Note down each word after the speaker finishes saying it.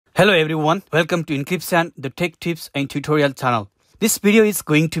Hello everyone, welcome to Encryption, the tech tips and tutorial channel. This video is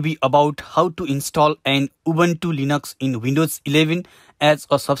going to be about how to install an Ubuntu Linux in Windows 11 as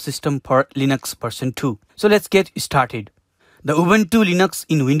a subsystem for Linux version 2. So let's get started. The Ubuntu Linux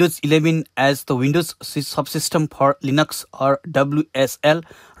in Windows 11 as the Windows Subsystem for Linux or WSL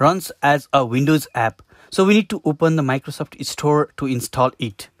runs as a Windows app. So we need to open the Microsoft Store to install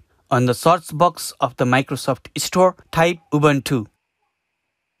it. On the search box of the Microsoft Store, type Ubuntu.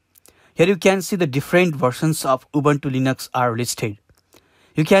 Here you can see the different versions of Ubuntu Linux are listed.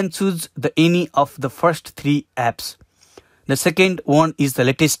 You can choose any of the first three apps. The second one is the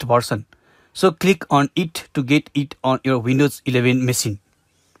latest version. So click on it to get it on your Windows 11 machine.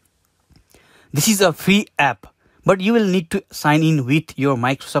 This is a free app, but you will need to sign in with your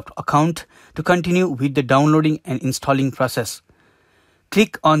Microsoft account to continue with the downloading and installing process.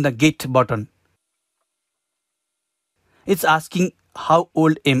 Click on the Get button. It's asking how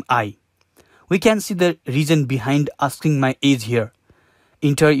old am I? We can see the reason behind asking my age here.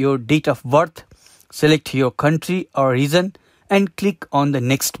 Enter your date of birth, select your country or region and click on the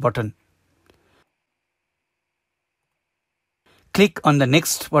next button. Click on the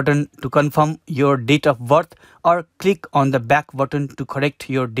next button to confirm your date of birth or click on the back button to correct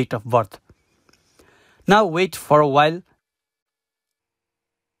your date of birth. Now wait for a while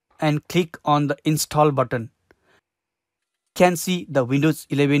and click on the install button. You can see the Windows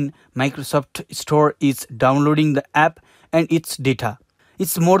 11 Microsoft Store is downloading the app and its data.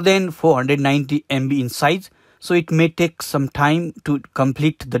 It's more than 490 MB in size, so it may take some time to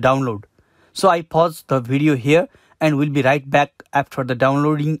complete the download. So I pause the video here and will be right back after the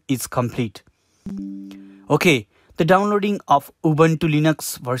downloading is complete. Okay, the downloading of Ubuntu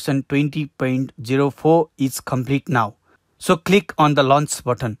Linux version 20.04 is complete now. So click on the launch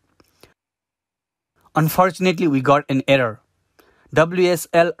button. Unfortunately, we got an error.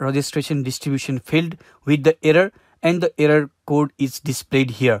 WSL registration distribution failed with the error and the error code is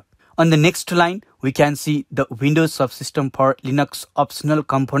displayed here. On the next line, we can see the Windows Subsystem for Linux optional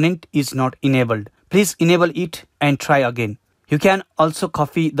component is not enabled. Please enable it and try again. You can also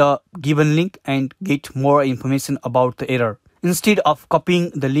copy the given link and get more information about the error. Instead of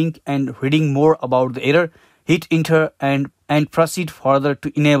copying the link and reading more about the error, hit enter and proceed further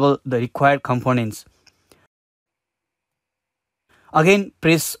to enable the required components. Again,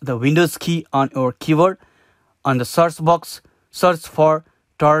 press the Windows key on your keyboard. On the search box, search for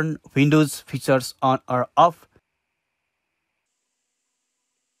Turn Windows Features On or Off.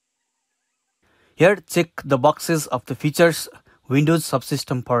 Here, check the boxes of the features Windows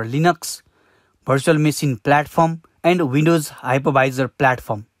Subsystem for Linux, Virtual Machine Platform, and Windows Hypervisor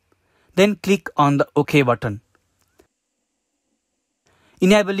Platform. Then click on the OK button.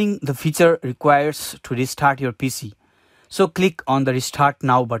 Enabling the feature requires to restart your PC. So click on the Restart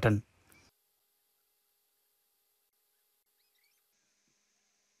Now button.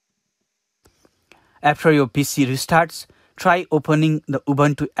 After your PC restarts, try opening the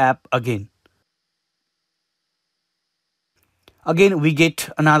Ubuntu app again. Again, we get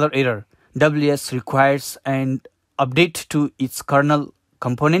another error. WS requires an update to its kernel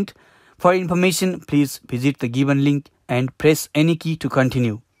component. For information, please visit the given link and press any key to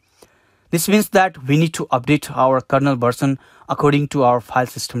continue. This means that we need to update our kernel version according to our file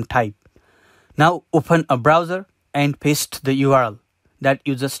system type. Now open a browser and paste the URL that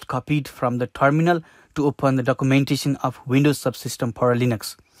you just copied from the terminal to open the documentation of Windows Subsystem for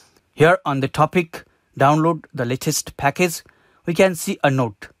Linux. Here on the topic, download the latest package, we can see a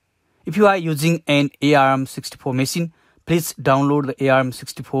note. If you are using an ARM64 machine, please download the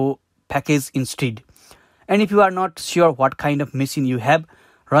ARM64 package instead. And if you are not sure what kind of machine you have,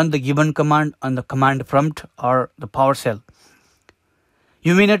 run the given command on the command prompt or the PowerShell.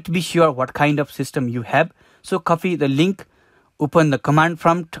 You may not be sure what kind of system you have, so copy the link, open the command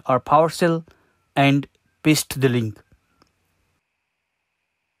prompt or PowerShell and paste the link.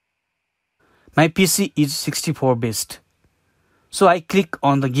 My PC is 64 based. So I click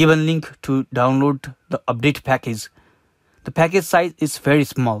on the given link to download the update package. The package size is very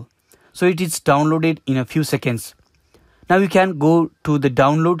small, so it is downloaded in a few seconds. Now you can go to the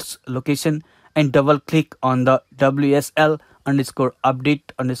downloads location and double click on the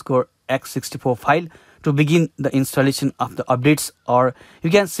WSL_update_x64 file to begin the installation of the updates, or you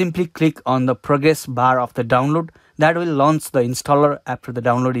can simply click on the progress bar of the download that will launch the installer after the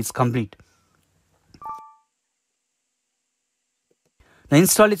download is complete. The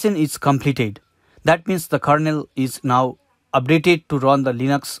installation is completed. That means the kernel is now updated to run the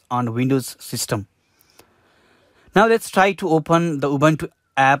Linux on Windows system. Now let's try to open the Ubuntu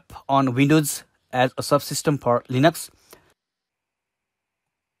app on Windows as a subsystem for Linux.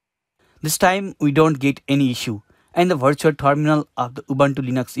 This time we don't get any issue and the virtual terminal of the Ubuntu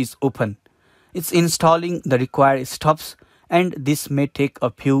Linux is open. It's installing the required steps and this may take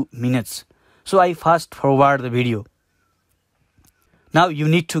a few minutes. So I fast forward the video. Now you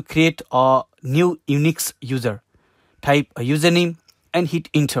need to create a new Unix user. Type a username and hit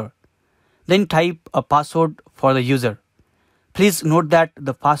enter. Then type a password for the user. Please note that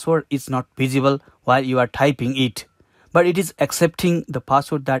the password is not visible while you are typing it, but it is accepting the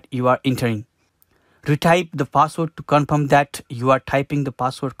password that you are entering. Retype the password to confirm that you are typing the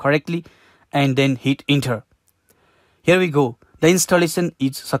password correctly and then hit enter. Here we go. The installation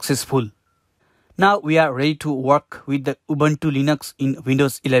is successful. Now we are ready to work with the Ubuntu Linux in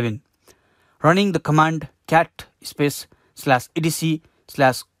Windows 11. Running the command cat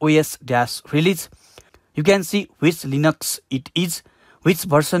 /etc/os-release, you can see which Linux it is, which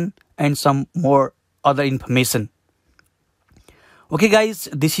version and some more other information. Okay guys,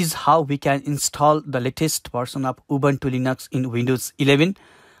 this is how we can install the latest version of Ubuntu Linux in Windows 11.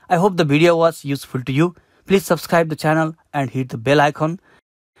 I hope the video was useful to you. Please subscribe the channel and hit the bell icon.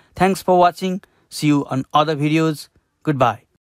 Thanks for watching. See you on other videos. Goodbye.